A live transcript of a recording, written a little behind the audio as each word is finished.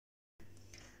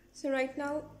So right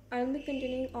now I'll be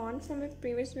continuing on from a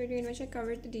previous video in which I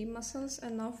covered the deep muscles,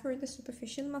 and now for the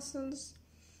superficial muscles.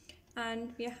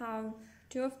 And we have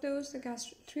three of those, the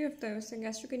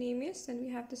gastrocnemius, then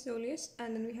we have the soleus,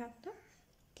 and then we have the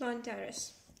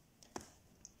plantaris.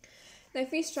 Now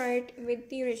if we start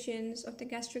with the origins of the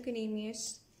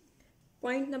gastrocnemius,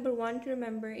 point number one to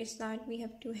remember is that we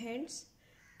have two heads,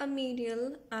 a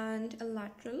medial and a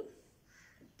lateral.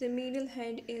 The medial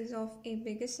head is of a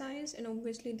bigger size, and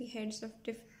obviously the heads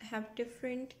have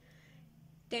different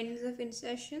tendons of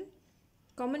insertion.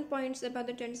 Common points about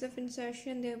the tendons of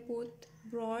insertion: they are both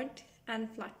broad and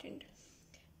flattened,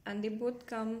 and they both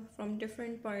come from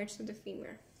different parts of the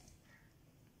femur.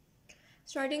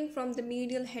 Starting from the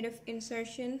medial head of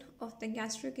insertion of the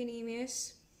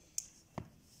gastrocnemius,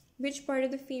 which part of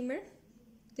the femur?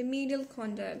 The medial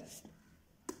condyle.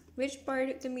 Which part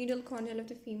of the medial condyle of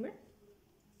the femur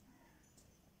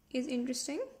is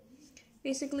interesting?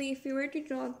 Basically, if you were to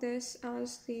draw this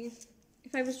as if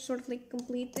I was to sort of like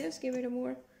complete this, give it a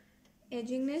more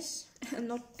edginess,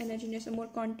 not an edginess, a more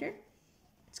contour,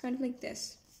 it's kind of like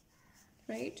this,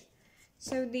 right?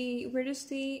 So where is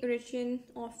the origin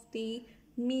of the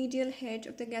medial head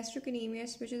of the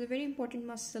gastrocnemius, which is a very important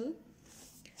muscle?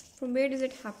 From where does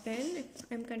it happen?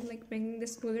 I'm kind of like bringing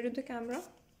this closer to the camera.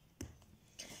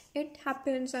 It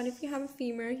happens, and if you have a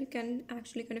femur, you can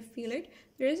actually kind of feel it.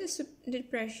 There is a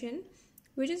depression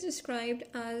which is described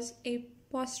as a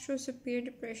posterior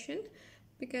depression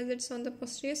because it's on the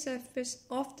posterior surface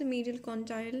of the medial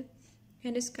condyle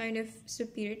and is kind of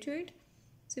superior to it.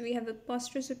 So we have a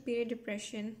posterior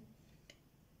depression,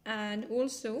 and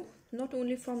also not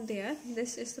only from there,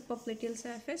 this is the popliteal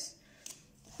surface.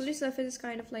 Popliteal surface is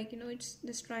kind of like, it's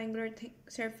this triangular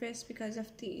surface because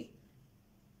of the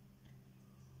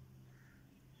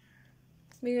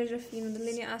the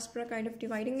linea aspera kind of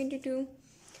dividing into two.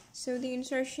 So the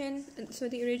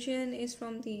origin is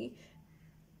from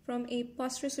a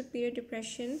posterior superior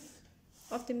depression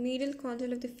of the medial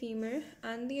condyle of the femur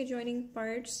and the adjoining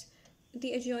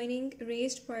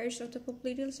raised parts of the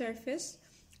popliteal surface,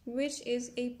 which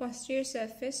is a posterior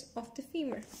surface of the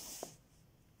femur.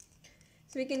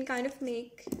 So we can kind of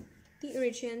make the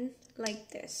origin like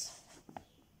this.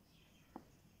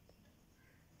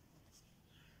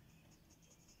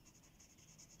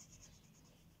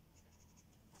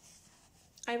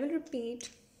 I will repeat.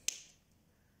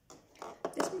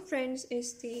 This, my friends,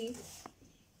 is the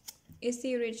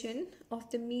origin of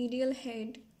the medial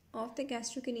head of the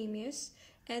gastrocnemius,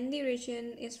 and the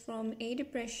origin is from a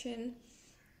depression,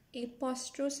 a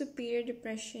posterior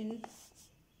depression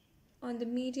on the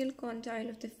medial condyle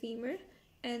of the femur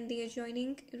and the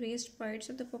adjoining raised parts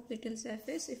of the popliteal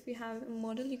surface. If you have a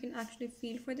model, you can actually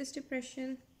feel for this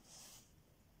depression.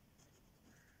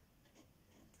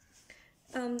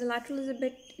 The lateral is a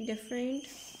bit different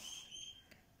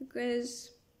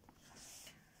because,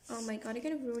 oh my god, I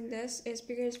kind of ruined this. It's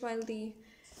because while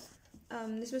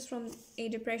this was from a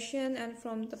depression and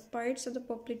from the parts of the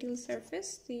popliteal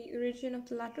surface, the origin of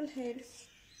the lateral head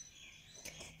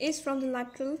is from the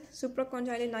lateral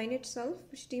supracondylar line itself,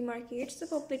 which demarcates the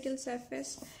popliteal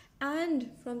surface, and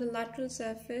from the lateral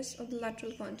surface of the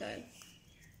lateral condyle,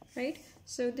 right?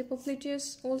 So the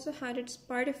popliteus also had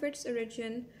part of its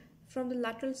origin from the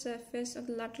lateral surface of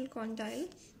the lateral condyle,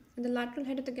 and the lateral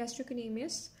head of the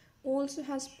gastrocnemius also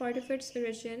has part of its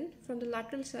origin from the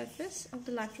lateral surface of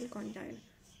the lateral condyle.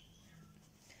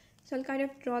 So I'll kind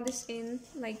of draw this in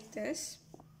like this.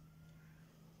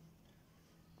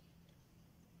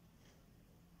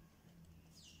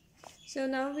 So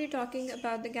now we're talking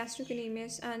about the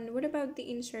gastrocnemius, and what about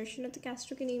the insertion of the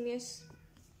gastrocnemius?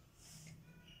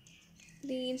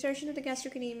 The insertion of the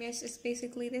gastrocnemius is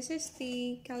basically, this is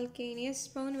the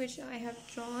calcaneus bone which I have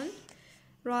drawn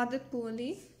rather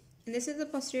poorly, and this is the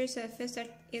posterior surface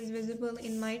that is visible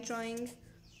in my drawing.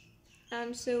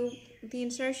 And so the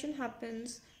insertion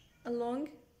happens along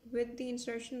with the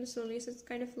insertion of the soleus. It's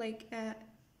kind of like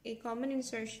a common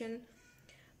insertion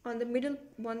on the middle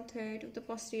 1/3 of the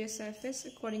posterior surface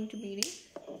according to BD.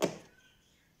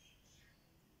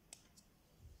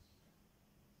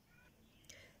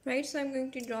 Right, so I'm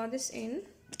going to draw this in.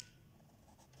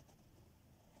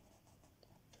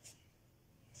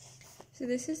 So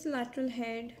this is the lateral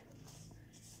head,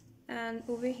 and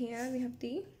over here we have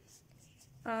the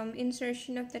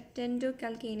insertion of the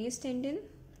tendocalcaneus tendon,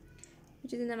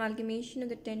 which is an amalgamation of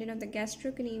the tendon of the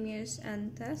gastrocnemius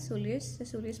and the soleus. The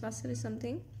soleus muscle is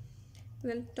something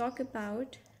we'll talk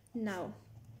about now.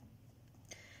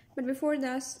 But before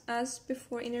that, as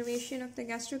before, innervation of the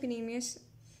gastrocnemius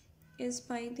is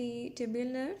by the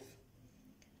tibial nerve,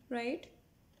 right?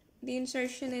 The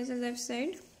insertion is, as I've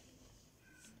said,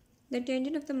 The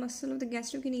tendon of the muscle of the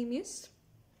gastrocnemius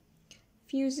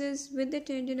fuses with the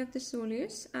tendon of the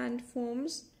soleus and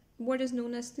forms what is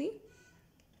known as the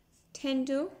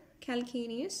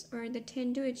tendocalcaneus or the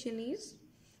tendoacheles,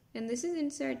 and this is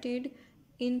inserted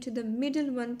into the middle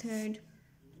 1/3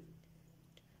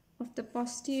 of the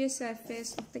posterior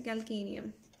surface of the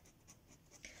calcaneum.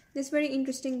 This very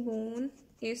interesting bone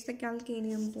is the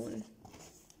calcaneum bone.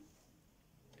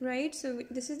 Right, so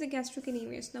this is the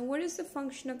gastrocnemius. Now, what is the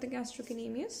function of the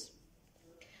gastrocnemius?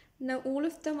 Now, all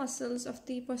of the muscles of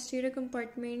the posterior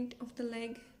compartment of the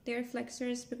leg, they are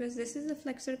flexors because this is the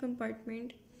flexor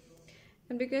compartment.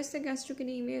 And because the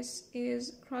gastrocnemius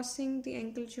is crossing the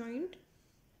ankle joint,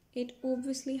 it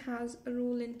obviously has a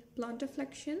role in plantar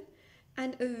flexion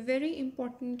and a very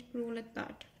important role at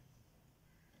that.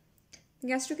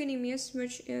 Gastrocnemius,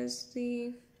 which is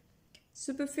the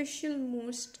superficial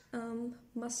most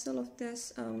muscle of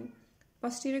this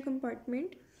posterior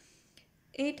compartment,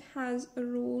 it has a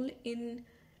role in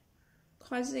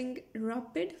causing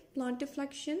rapid plantar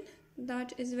flexion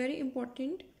that is very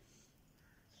important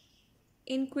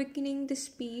in quickening the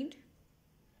speed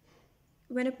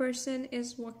when a person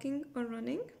is walking or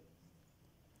running,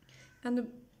 and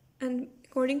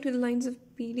according to the lines of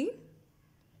PD,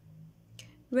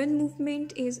 when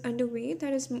movement is underway,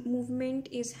 that is, movement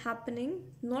is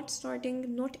happening, not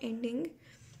starting, not ending,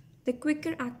 the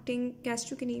quicker acting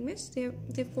gastrocnemius,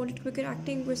 they've called it quicker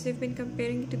acting because they've been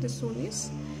comparing it to the soleus.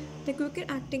 The quicker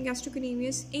acting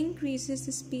gastrocnemius increases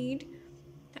the speed,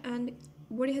 and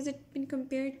what has it been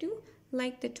compared to?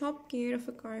 Like the top gear of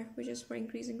a car, which is for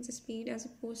increasing the speed, as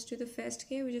opposed to the first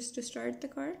gear, which is to start the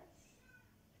car.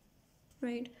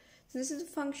 Right. So this is the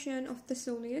function of the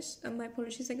soleus, my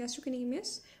apologies, the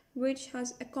gastrocnemius, which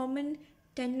has a common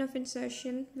tendon of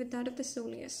insertion with that of the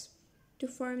soleus to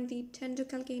form the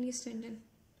tendocalcaneus tendon.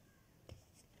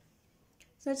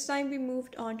 So it's time we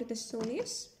moved on to the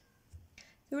soleus.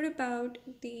 So what about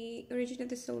the origin of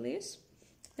the soleus?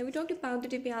 Now we talked about the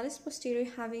tibialis posterior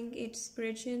having its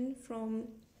origin from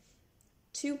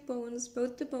two bones,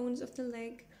 both the bones of the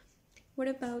leg. What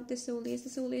about the soleus? The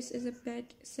soleus is a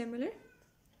bit similar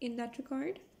in that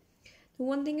regard. The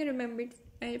one thing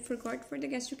I forgot for the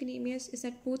gastrocnemius is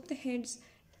that both the heads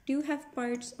do have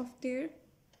parts of their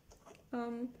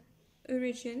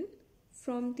origin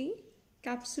from the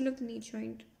capsule of the knee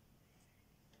joint,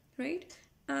 right?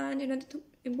 And another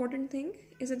important thing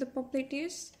is that the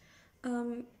popliteus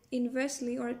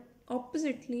inversely or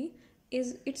oppositely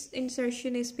is its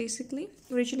origin is basically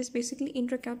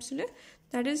intracapsular.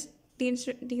 That is,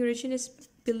 the origin is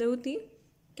below the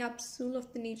capsule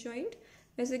of the knee joint,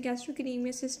 whereas the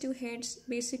gastrocnemius has two heads.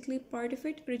 Basically, part of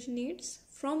it originates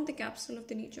from the capsule of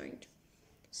the knee joint.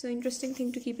 So, interesting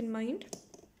thing to keep in mind.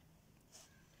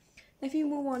 If you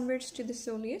move onwards to the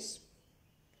soleus,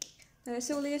 the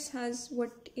soleus has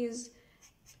what is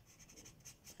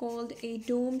called a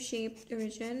dome-shaped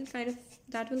origin.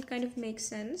 That will kind of make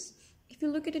sense. If you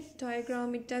look at a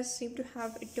diagram, it does seem to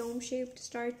have a dome-shaped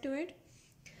start to it.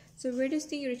 So, where does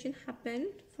the origin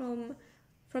happen?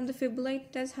 From the fibula,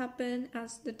 it does happen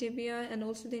as the tibia and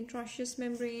also the interosseous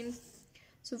membrane.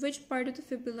 So which part of the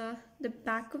fibula? The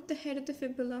back of the head of the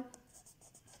fibula,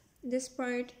 this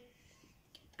part,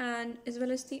 and as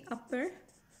well as the upper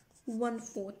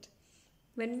 1/4.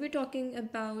 When we're talking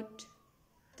about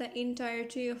the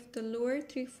entirety of the lower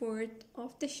 3/4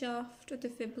 of the shaft of the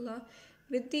fibula,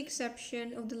 with the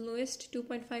exception of the lowest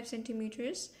 2.5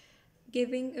 centimeters,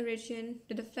 giving origin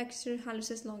to the flexor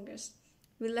hallucis longus.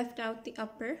 We left out the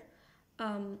upper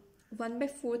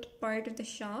 1/4 part of the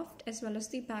shaft as well as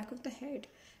the back of the head,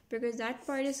 because that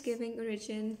part is giving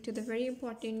origin to the very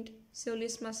important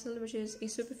soleus muscle, which is a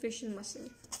superficial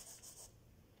muscle.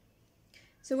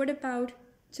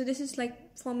 So this is like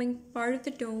forming part of the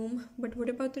dome, but what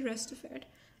about the rest of it?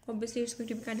 Obviously it's going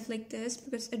to be kind of like this,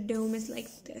 because a dome is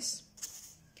like this,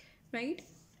 right?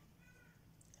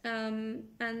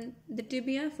 And the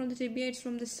tibia, from the tibia, it's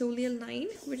from the soleal line,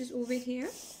 which is over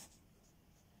here,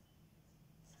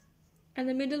 and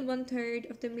the middle 1/3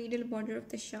 of the medial border of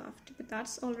the shaft. But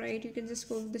that's all right, you can just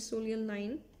go with the soleal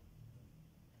line.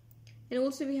 And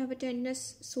also we have a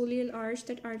tendinous soleal arch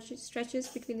that stretches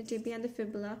between the tibia and the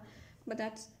fibula, but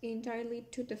that's entirely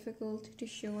too difficult to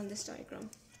show on this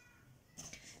diagram.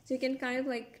 So you can kind of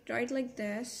like draw it like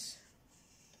this.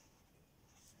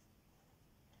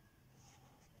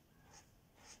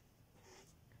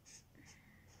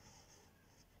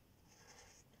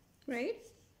 Right?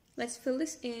 Let's fill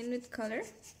this in with color.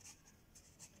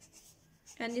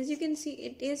 And as you can see,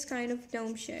 it is kind of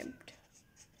dome shaped.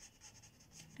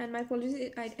 And my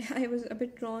apologies, I was a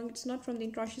bit wrong. It's not from the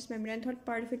interosseous membrane. I thought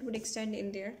part of it would extend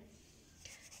in there.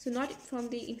 So not from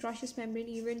the interosseous membrane,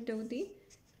 even though the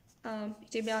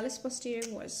tibialis posterior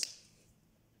was.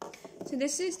 So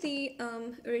this is the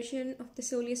origin of the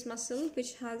soleus muscle,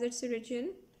 which has its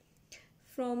origin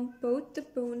from both the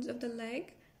bones of the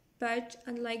leg, but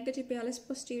unlike the tibialis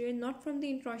posterior, not from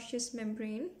the interosseous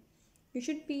membrane. You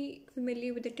should be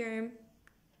familiar with the term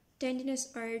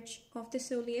tendinous arch of the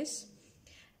soleus,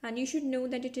 and you should know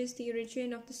that it is the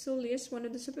origin of the soleus, one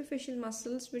of the superficial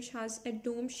muscles which has a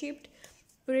dome-shaped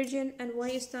origin. And why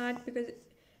is that? Because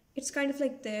it's kind of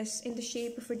like this in the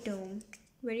shape of a dome.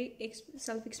 Very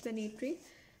self-explanatory.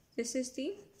 This is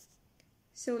the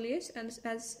soleus, and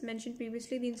as mentioned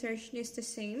previously, the insertion is the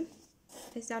same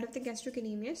as that of the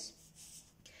gastrocnemius.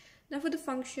 Now for the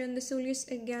function, the soleus,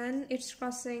 again, it's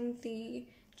crossing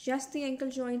just the ankle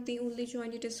joint, the only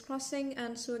joint it is crossing,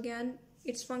 and so again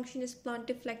its function is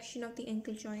plantar flexion of the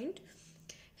ankle joint.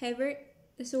 However,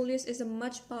 the soleus is a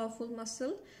much powerful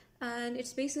muscle, and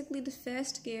it's basically the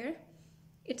first gear.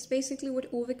 It's basically what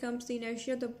overcomes the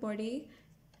inertia of the body,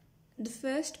 the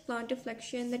first plantar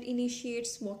flexion that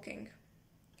initiates walking.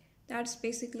 That's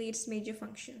basically its major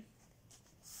function.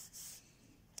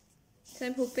 So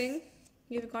I'm hoping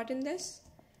you've gotten this.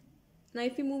 Now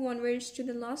if we move onwards to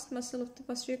the last muscle of the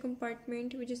posterior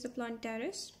compartment, which is the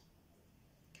plantaris.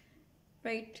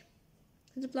 Right.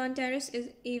 The plantaris is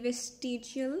a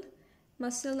vestigial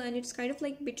muscle, and it's kind of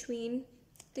like between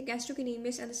the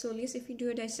gastrocnemius and the soleus. If you do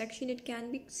a dissection, it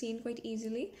can be seen quite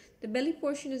easily. The belly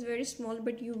portion is very small,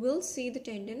 but you will see the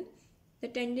tendon. The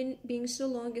tendon, being so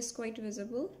long, is quite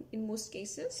visible in most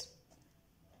cases.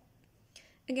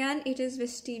 Again, it is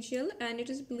vestigial, and it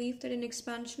is believed that an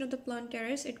expansion of the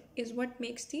plantaris is what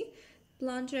makes the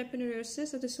plantar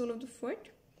aponeurosis of the sole of the foot.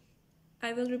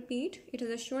 I will repeat, it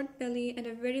has a short belly and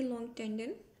a very long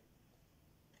tendon.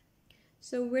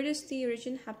 So where does the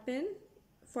origin happen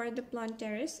for the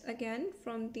plantaris? Again,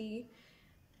 from the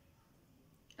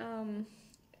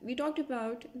we talked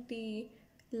about the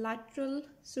lateral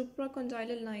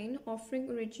supracondylar line offering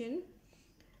origin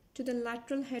to the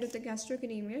lateral head of the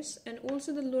gastrocnemius, and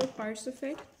also the lower parts of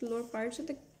it. The lower parts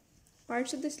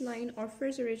of this line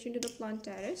offers origin to the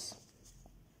plantaris,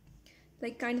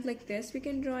 like kind of like this. We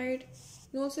can draw it.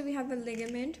 And also we have a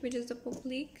ligament, which is the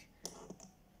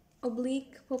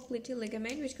oblique popliteal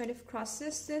ligament, which kind of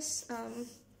crosses this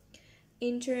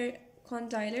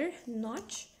intercondylar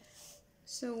notch.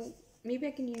 So maybe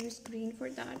I can use green for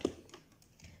that.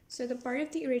 So the part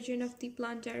of the origin of the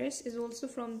plantaris is also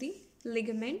from the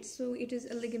ligament, so it is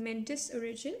a ligamentous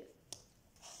origin,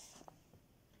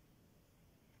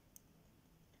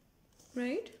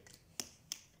 right?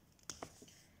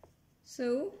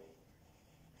 So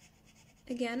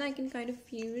again, I can kind of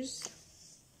use,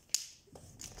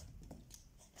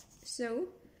 so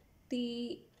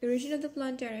the origin of the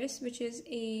plantaris, which is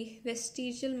a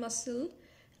vestigial muscle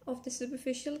of the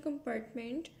superficial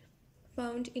compartment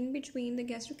found in between the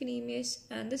gastrocnemius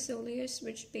and the soleus,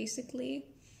 which basically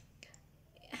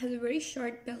has a very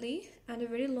short belly and a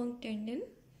very long tendon.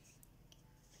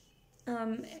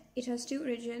 It has two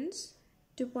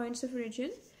points of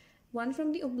origin, one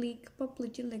from the oblique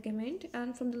popliteal ligament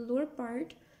and from the lower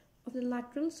part of the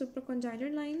lateral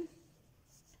supracondylar line,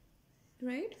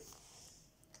 right?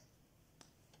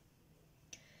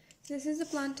 This is the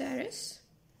plantaris.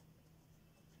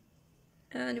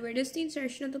 And where does the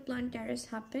insertion of the plantaris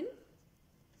happen?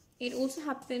 It also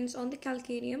happens on the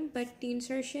calcaneum, but the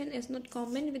insertion is not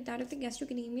common with that of the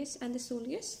gastrocnemius and the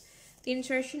soleus. The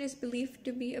insertion is believed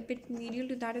to be a bit medial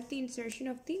to that of the insertion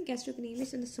of the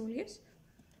gastrocnemius and the soleus.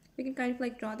 We can kind of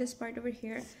like draw this part over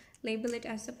here, label it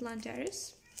as the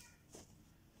plantaris.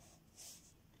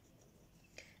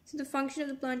 So the function of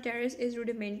the plantaris is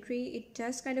rudimentary. It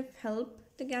does kind of help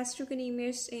the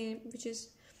gastrocnemius, which is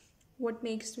what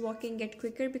makes walking get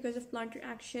quicker because of plantar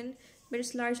action, but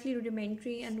it's largely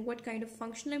rudimentary. And what kind of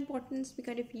functional importance? We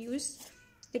kind of use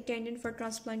the tendon for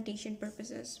transplantation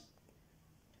purposes.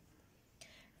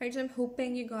 Right, so I'm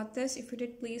hoping you got this. If you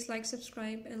did, please like,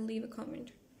 subscribe, and leave a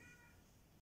comment.